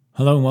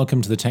Hello and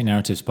welcome to the Tech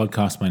Narratives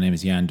podcast. My name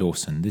is Jan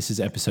Dawson. This is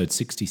episode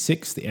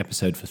 66, the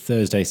episode for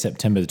Thursday,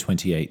 September the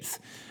 28th.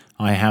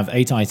 I have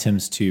 8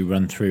 items to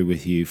run through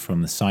with you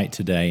from the site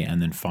today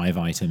and then 5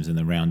 items in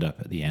the roundup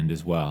at the end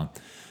as well.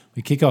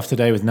 We kick off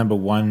today with number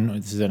 1.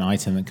 This is an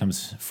item that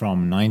comes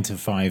from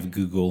 9to5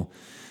 Google,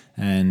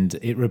 and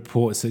it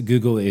reports that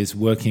Google is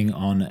working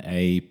on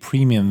a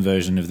premium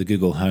version of the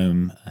Google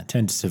Home,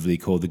 tentatively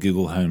called the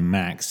Google Home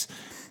Max,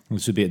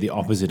 which would be at the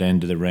opposite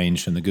end of the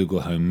range from the Google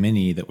Home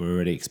Mini that we're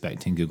already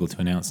expecting Google to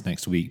announce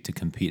next week to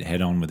compete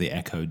head-on with the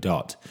Echo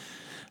Dot.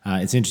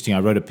 It's interesting, I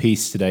wrote a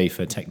piece today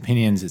for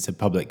TechPinions. It's a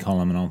public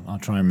column, and I'll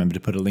try and remember to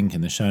put a link in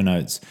the show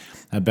notes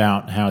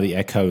about how the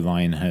Echo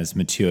line has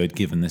matured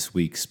given this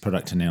week's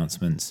product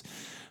announcements.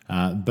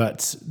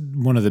 But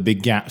one of the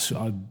big gaps,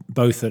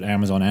 both at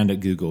Amazon and at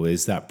Google,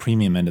 is that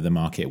premium end of the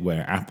market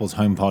where Apple's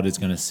HomePod is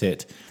going to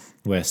sit,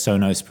 where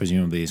Sonos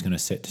presumably is going to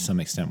sit to some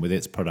extent with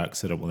its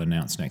products that it will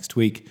announce next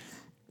week.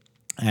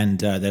 And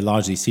they're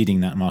largely ceding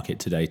that market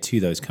today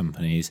to those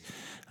companies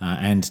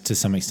and to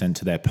some extent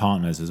to their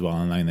partners as well,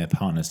 allowing their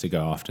partners to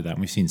go after that. And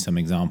we've seen some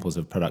examples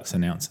of products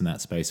announced in that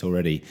space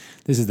already.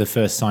 This is the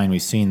first sign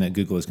we've seen that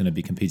Google is going to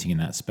be competing in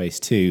that space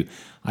too.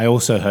 I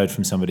also heard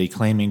from somebody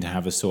claiming to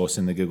have a source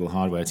in the Google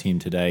hardware team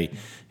today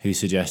who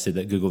suggested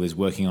that Google is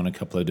working on a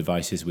couple of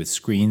devices with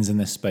screens in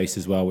this space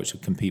as well, which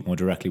would compete more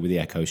directly with the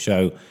Echo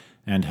Show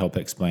and help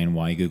explain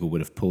why Google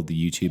would have pulled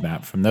the YouTube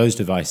app from those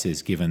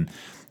devices, given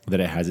that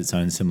it has its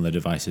own similar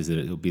devices that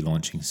it will be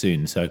launching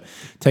soon. So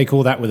take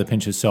all that with a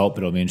pinch of salt,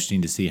 but it'll be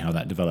interesting to see how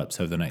that develops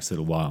over the next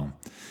little while.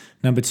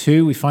 Number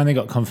 2, we finally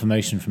got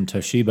confirmation from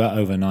Toshiba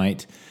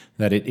overnight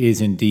that it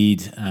is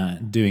indeed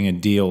doing a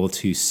deal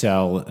to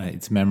sell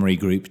its memory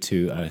group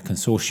to a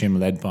consortium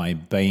led by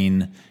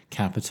Bain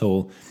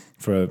Capital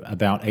for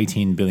about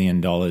 $18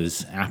 billion,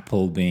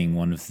 Apple being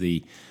one of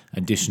the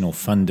additional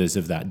funders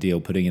of that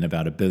deal, putting in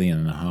about $1.5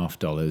 billion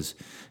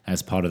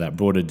as part of that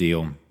broader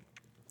deal.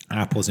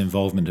 Apple's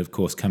involvement, of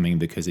course, coming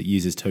because it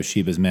uses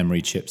Toshiba's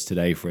memory chips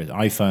today for its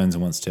iPhones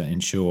and wants to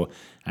ensure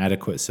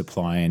adequate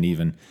supply and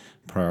even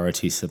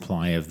priority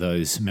supply of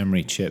those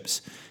memory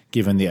chips,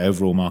 given the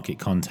overall market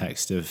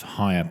context of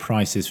higher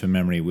prices for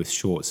memory with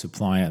short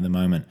supply at the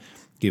moment,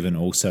 given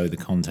also the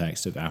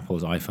context of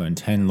Apple's iPhone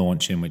X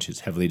launch, in which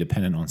it's heavily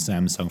dependent on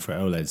Samsung for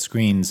OLED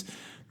screens,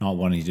 not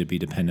wanting to be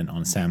dependent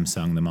on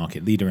Samsung, the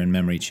market leader in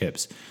memory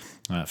chips,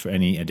 for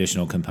any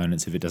additional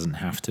components if it doesn't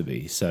have to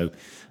be. So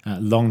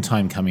long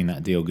time coming,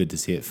 that deal. Good to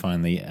see it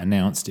finally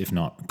announced, if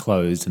not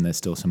closed, and there's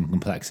still some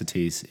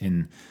complexities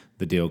in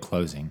the deal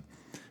closing.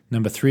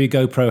 Number 3,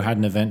 GoPro had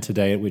an event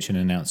today at which it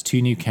announced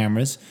 2 new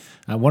cameras.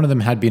 One of them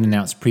had been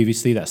announced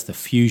previously. That's the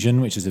Fusion,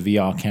 which is a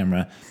VR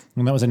camera.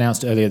 When that was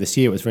announced earlier this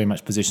year, it was very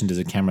much positioned as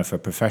a camera for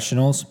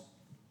professionals.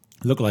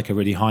 Looked like a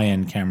really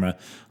high-end camera.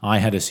 I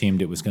had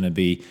assumed it was going to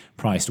be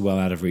priced well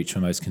out of reach for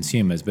most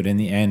consumers, but in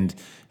the end,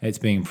 it's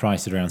being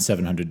priced at around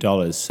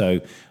 $700. So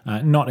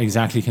not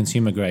exactly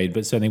consumer grade,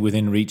 but certainly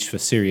within reach for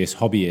serious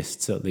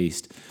hobbyists at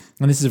least.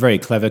 And this is a very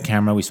clever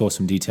camera. We saw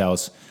some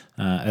details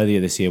earlier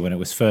this year when it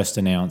was first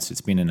announced.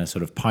 It's been in a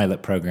sort of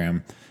pilot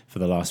program for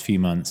the last few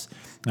months.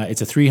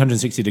 It's a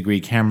 360-degree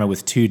camera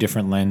with 2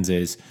 different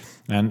lenses.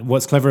 And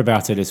what's clever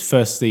about it is,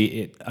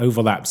 firstly, it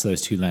overlaps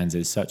those 2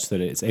 lenses such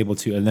that it's able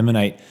to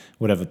eliminate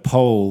whatever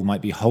pole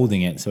might be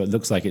holding it, so it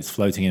looks like it's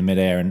floating in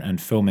midair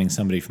and filming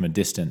somebody from a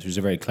distance, which is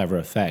a very clever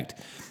effect.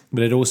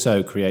 But it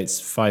also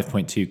creates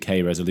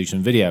 5.2K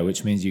resolution video,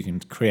 which means you can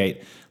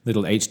create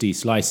little HD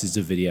slices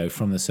of video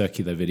from the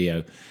circular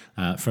video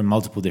from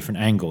multiple different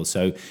angles.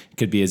 So it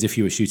could be as if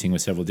you were shooting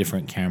with several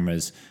different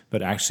cameras,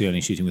 but actually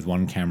only shooting with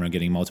one camera,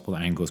 getting multiple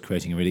angles,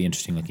 creating a really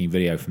interesting looking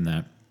video from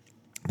that.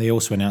 They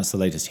also announced the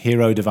latest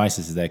Hero device.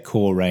 This is their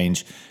core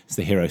range. It's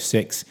the Hero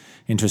 6.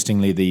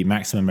 Interestingly, the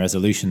maximum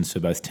resolutions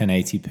for both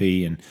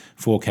 1080p and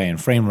 4K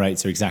and frame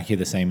rates are exactly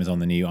the same as on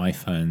the new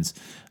iPhones,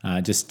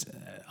 just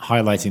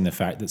highlighting the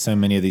fact that so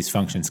many of these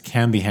functions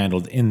can be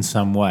handled in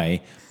some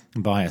way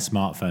by a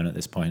smartphone at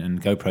this point. And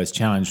GoPro's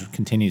challenge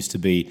continues to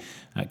be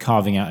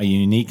carving out a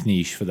unique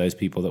niche for those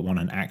people that want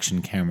an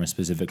action camera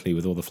specifically,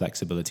 with all the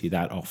flexibility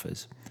that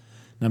offers.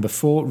 Number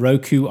 4,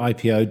 Roku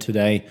IPO'd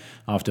today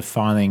after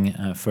filing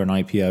for an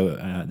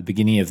IPO at the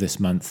beginning of this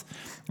month,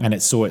 and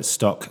it saw its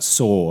stock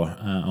soar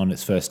on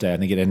its first day. I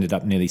think it ended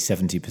up nearly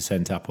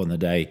 70% up on the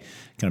day,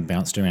 kind of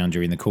bounced around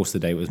during the course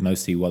of the day. It was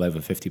mostly well over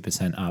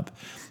 50% up.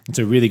 It's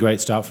a really great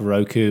start for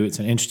Roku. It's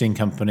an interesting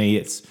company.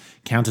 It's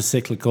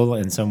counter-cyclical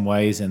in some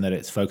ways in that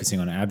it's focusing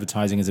on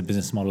advertising as a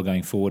business model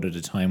going forward at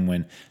a time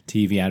when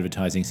TV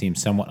advertising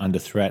seems somewhat under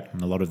threat,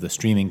 and a lot of the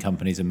streaming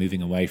companies are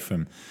moving away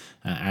from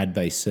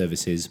ad-based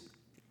services.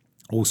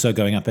 Also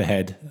going up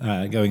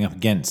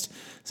against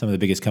some of the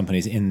biggest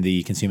companies in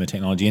the consumer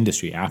technology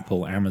industry,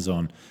 Apple,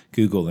 Amazon,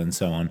 Google, and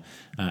so on.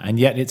 And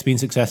yet it's been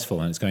successful,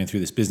 and it's going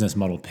through this business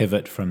model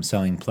pivot from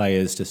selling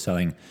players to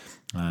selling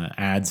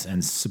ads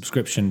and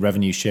subscription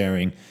revenue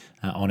sharing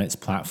on its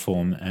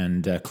platform.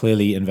 And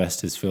clearly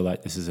investors feel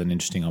like this is an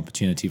interesting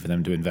opportunity for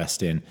them to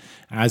invest in.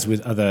 As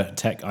with other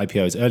tech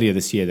IPOs earlier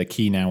this year, the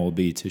key now will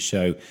be to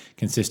show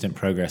consistent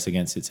progress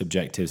against its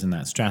objectives and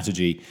that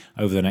strategy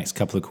over the next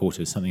couple of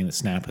quarters, something that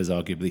Snap has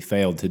arguably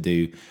failed to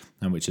do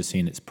and which has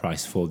seen its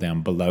price fall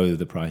down below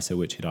the price at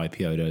which it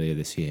IPO'd earlier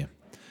this year.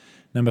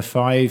 Number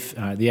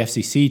 5, the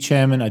FCC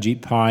chairman,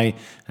 Ajit Pai,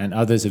 and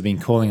others have been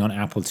calling on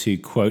Apple to,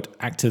 quote,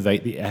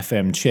 activate the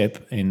FM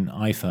chip in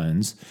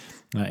iPhones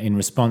in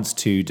response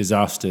to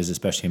disasters,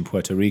 especially in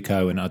Puerto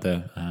Rico and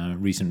other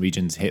recent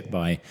regions hit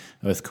by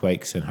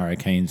earthquakes and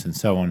hurricanes and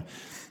so on.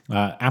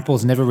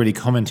 Apple's never really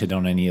commented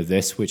on any of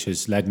this, which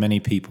has led many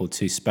people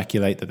to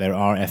speculate that there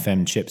are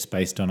FM chips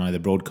based on either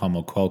Broadcom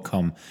or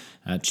Qualcomm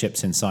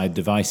chips inside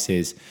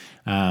devices.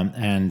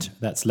 And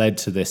that's led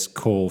to this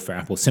call for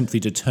Apple simply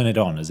to turn it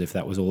on as if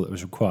that was all that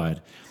was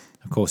required.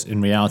 Of course,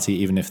 in reality,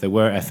 even if there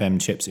were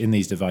FM chips in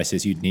these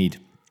devices, you'd need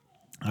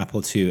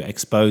Apple to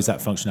expose that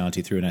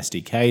functionality through an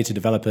SDK to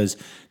developers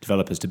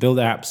to build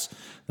apps,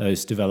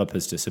 those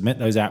developers to submit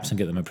those apps and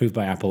get them approved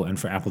by Apple, and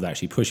for Apple to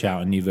actually push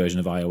out a new version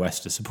of iOS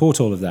to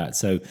support all of that.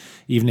 So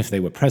even if they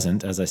were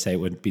present, as I say, it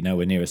would be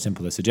nowhere near as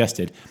simple as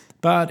suggested.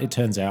 But it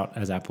turns out,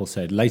 as Apple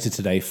said later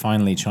today,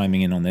 finally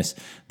chiming in on this,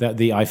 that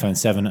the iPhone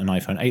 7 and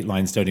iPhone 8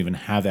 lines don't even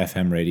have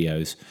FM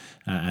radios,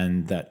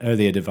 and that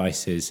earlier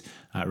devices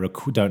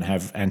don't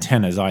have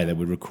antennas either,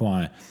 would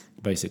require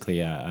basically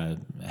a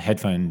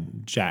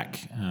headphone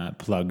jack,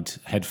 plugged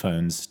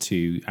headphones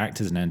to act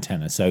as an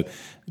antenna. So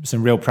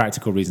some real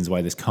practical reasons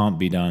why this can't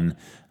be done,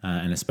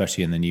 and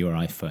especially in the newer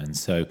iPhones.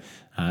 So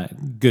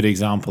good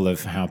example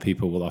of how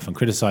people will often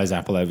criticize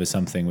Apple over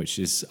something which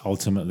is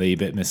ultimately a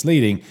bit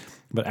misleading,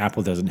 but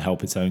Apple doesn't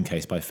help its own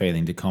case by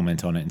failing to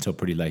comment on it until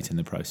pretty late in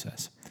the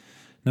process.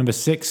 Number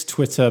 6,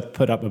 Twitter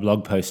put up a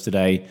blog post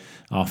today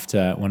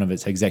after one of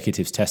its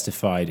executives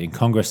testified in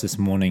Congress this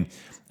morning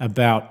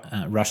about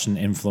Russian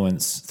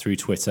influence through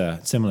Twitter,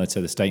 similar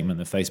to the statement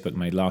that Facebook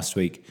made last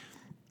week.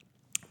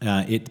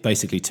 It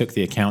basically took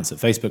the accounts that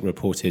Facebook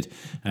reported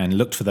and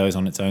looked for those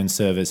on its own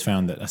servers,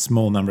 found that a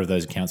small number of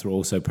those accounts were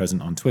also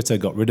present on Twitter,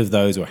 got rid of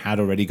those or had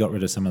already got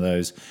rid of some of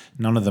those.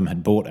 None of them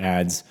had bought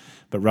ads.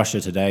 But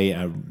Russia Today,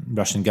 a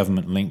Russian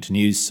government-linked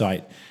news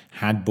site,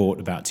 had bought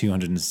about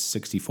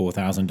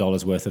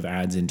 $264,000 worth of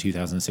ads in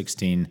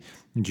 2016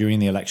 during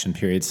the election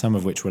period, some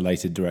of which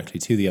related directly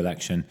to the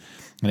election.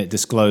 And it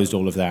disclosed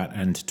all of that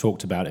and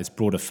talked about its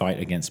broader fight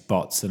against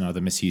bots and other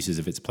misuses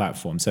of its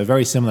platform. So a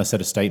very similar set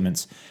of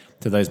statements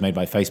to those made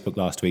by Facebook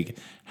last week.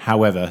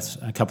 However,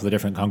 a couple of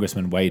different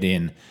congressmen weighed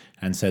in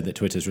and said that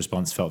Twitter's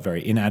response felt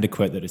very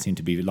inadequate, that it seemed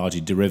to be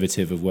largely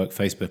derivative of work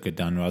Facebook had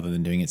done rather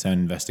than doing its own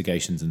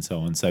investigations and so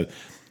on. So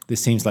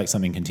this seems like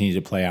something continued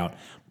to play out.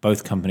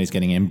 Both companies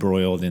getting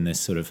embroiled in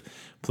this sort of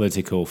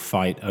political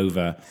fight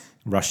over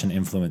Russian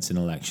influence in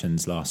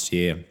elections last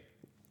year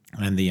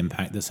and the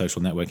impact that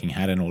social networking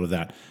had and all of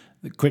that.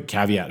 The quick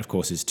caveat, of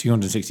course, is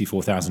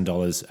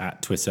 $264,000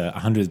 at Twitter,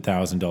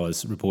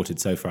 $100,000 reported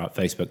so far at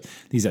Facebook.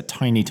 These are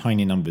tiny,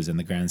 tiny numbers in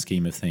the grand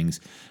scheme of things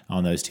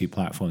on those two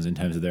platforms in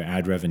terms of their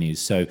ad revenues.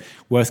 So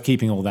worth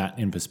keeping all that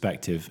in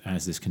perspective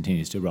as this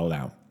continues to roll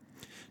out.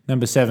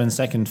 Number 7,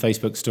 second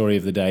Facebook story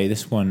of the day,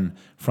 this one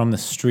from the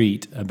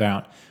street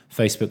about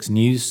Facebook's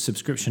news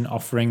subscription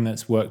offering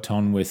that's worked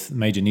on with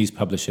major news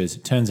publishers.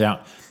 It turns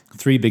out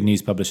 3 big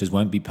news publishers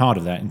won't be part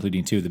of that,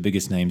 including 2 of the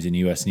biggest names in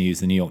US news,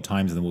 the New York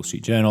Times and the Wall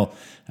Street Journal,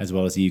 as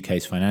well as the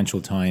UK's Financial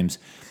Times.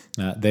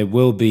 There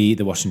will be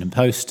the Washington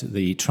Post,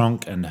 the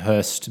Trunk and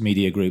Hearst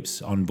media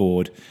groups on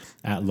board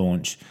at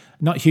launch.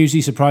 Not hugely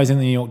surprising,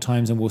 the New York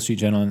Times and Wall Street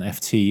Journal and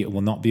FT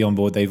will not be on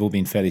board. They've all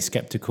been fairly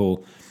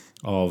skeptical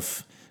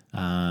of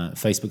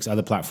Facebook's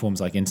other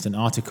platforms like Instant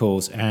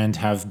Articles and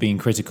have been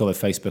critical of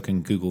Facebook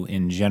and Google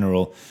in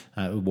general.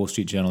 Wall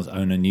Street Journal's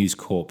owner News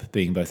Corp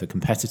being both a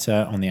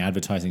competitor on the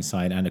advertising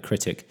side and a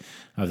critic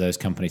of those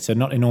companies. So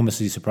not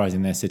enormously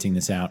surprising they're sitting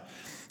this out.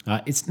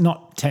 It's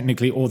not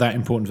technically all that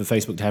important for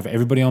Facebook to have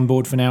everybody on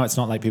board for now. It's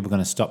not like people are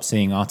going to stop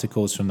seeing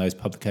articles from those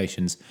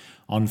publications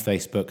on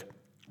Facebook.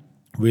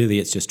 Really,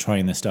 it's just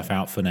trying this stuff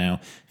out for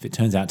now. If it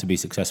turns out to be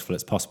successful,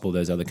 it's possible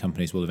those other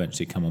companies will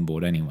eventually come on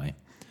board anyway.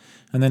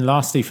 And then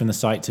lastly from the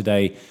site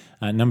today,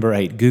 number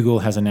 8, Google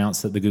has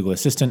announced that the Google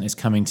Assistant is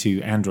coming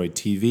to Android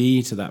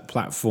TV, to that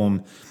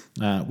platform,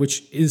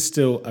 which is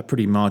still a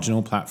pretty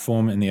marginal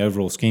platform in the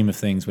overall scheme of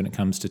things when it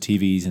comes to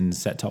TVs and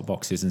set-top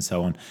boxes and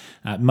so on.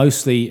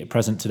 Mostly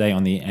present today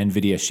on the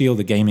NVIDIA Shield,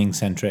 the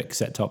gaming-centric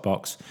set-top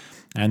box,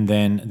 and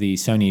then the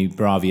Sony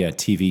Bravia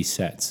TV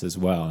sets as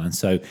well. And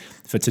so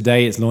for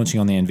today, it's launching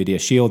on the NVIDIA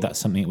Shield. That's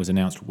something that was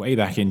announced way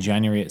back in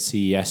January at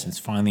CES, and it's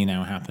finally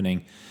now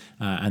happening.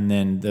 And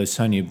then those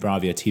Sony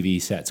Bravia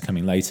TV sets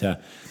coming later.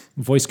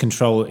 Voice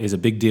control is a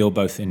big deal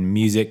both in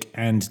music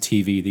and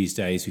TV these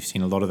days. We've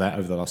seen a lot of that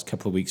over the last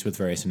couple of weeks with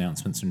various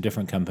announcements from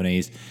different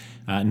companies.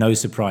 No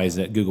surprise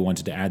that Google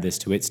wanted to add this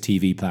to its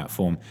TV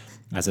platform.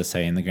 As I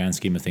say, in the grand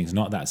scheme of things,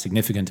 not that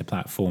significant a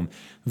platform.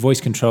 Voice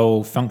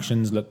control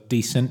functions look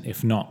decent,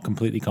 if not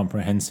completely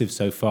comprehensive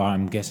so far.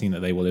 I'm guessing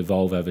that they will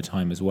evolve over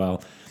time as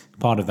well.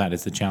 Part of that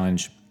is the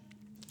challenge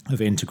of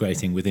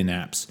integrating within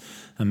apps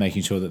and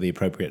making sure that the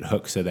appropriate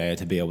hooks are there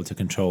to be able to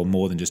control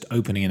more than just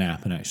opening an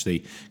app and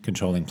actually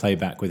controlling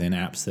playback within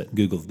apps that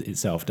Google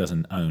itself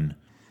doesn't own.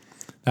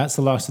 That's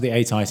the last of the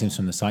 8 items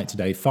from the site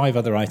today. 5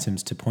 other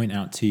items to point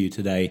out to you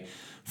today.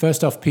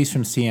 First off, piece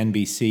from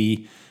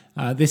CNBC.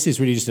 This is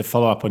really just a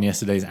follow-up on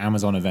yesterday's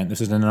Amazon event.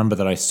 This is a number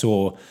that I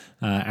saw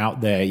out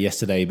there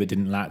yesterday but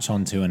didn't latch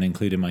onto and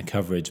include in my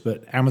coverage.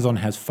 But Amazon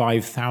has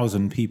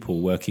 5,000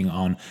 people working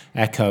on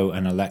Echo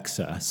and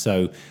Alexa.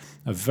 So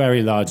a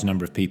very large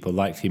number of people,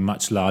 likely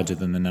much larger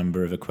than the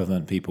number of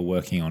equivalent people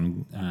working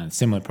on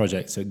similar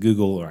projects at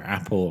Google or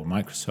Apple or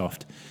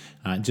Microsoft.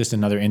 Just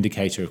another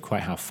indicator of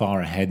quite how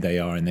far ahead they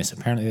are in this.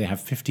 Apparently they have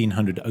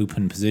 1,500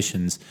 open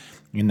positions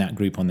in that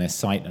group on their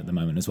site at the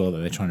moment as well that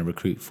they're trying to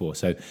recruit for.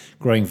 So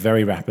growing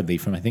very rapidly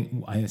from, I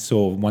think I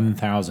saw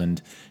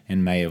 1,000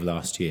 in May of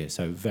last year.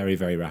 So very,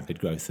 very rapid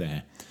growth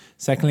there.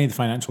 Secondly, the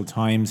Financial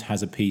Times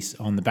has a piece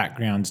on the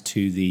background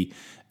to the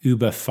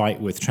Uber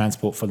fight with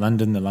Transport for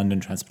London, the London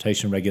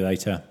transportation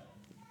regulator,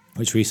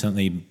 which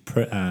recently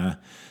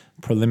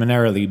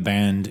preliminarily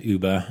banned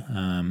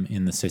Uber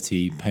in the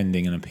city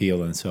pending an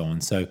appeal and so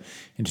on. So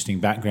interesting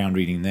background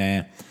reading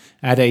there.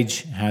 Ad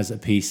Age has a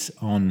piece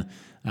on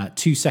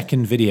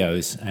 2-second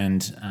videos,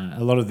 and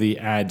a lot of the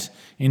ad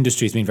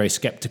industry has been very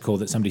skeptical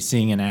that somebody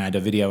seeing a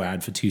video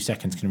ad for 2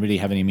 seconds can really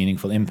have any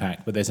meaningful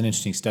impact. But there's an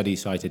interesting study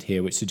cited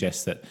here which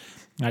suggests that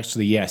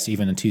actually, yes,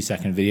 even a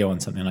 2-second video on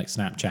something like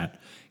Snapchat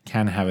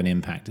can have an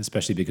impact,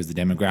 especially because the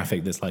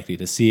demographic that's likely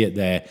to see it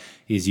there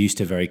is used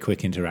to very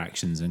quick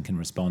interactions and can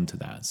respond to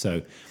that.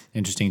 So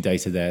interesting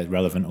data there,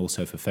 relevant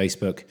also for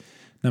Facebook.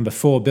 Number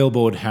 4,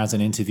 Billboard has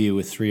an interview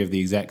with 3 of the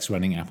execs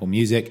running Apple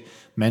Music,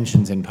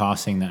 mentions in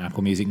passing that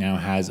Apple Music now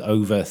has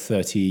over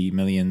 30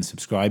 million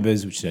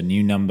subscribers, which is a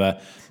new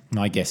number.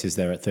 My guess is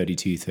they're at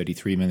 32,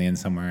 33 million,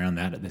 somewhere around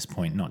that at this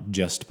point, not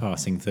just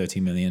passing 30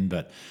 million,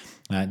 but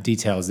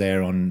details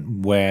there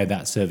on where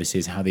that service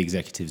is, how the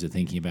executives are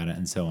thinking about it,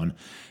 and so on.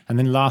 And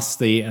then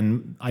lastly,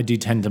 and I do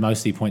tend to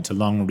mostly point to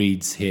long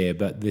reads here,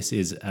 but this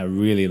is a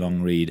really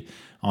long read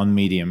on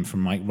Medium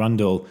from Mike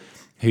Rundle,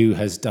 who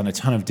has done a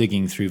ton of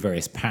digging through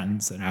various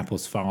patents that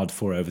Apple's filed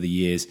for over the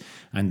years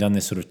and done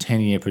this sort of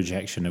 10-year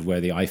projection of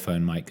where the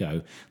iPhone might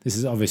go. This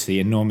is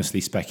obviously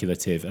enormously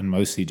speculative and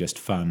mostly just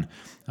fun.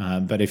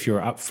 But if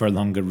you're up for a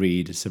longer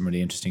read, some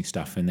really interesting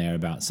stuff in there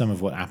about some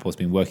of what Apple's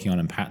been working on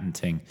and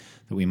patenting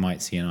that we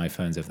might see in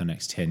iPhones over the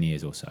next 10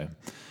 years or so.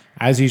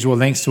 As usual,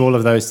 links to all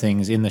of those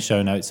things in the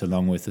show notes,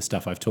 along with the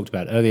stuff I've talked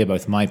about earlier,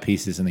 both my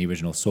pieces and the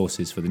original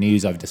sources for the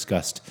news I've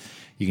discussed.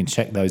 You can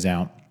check those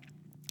out.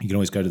 You can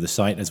always go to the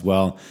site as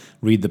well,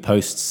 read the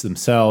posts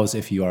themselves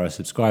if you are a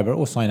subscriber,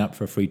 or sign up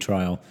for a free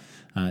trial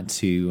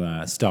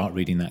to start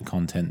reading that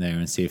content there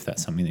and see if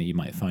that's something that you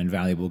might find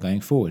valuable going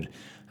forward.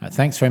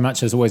 Thanks very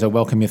much. As always, I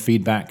welcome your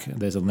feedback.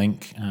 There's a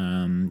link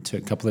to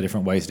a couple of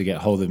different ways to get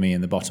hold of me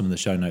in the bottom of the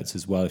show notes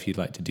as well if you'd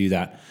like to do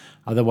that.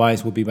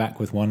 Otherwise, we'll be back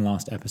with one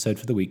last episode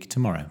for the week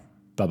tomorrow.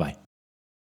 Bye-bye.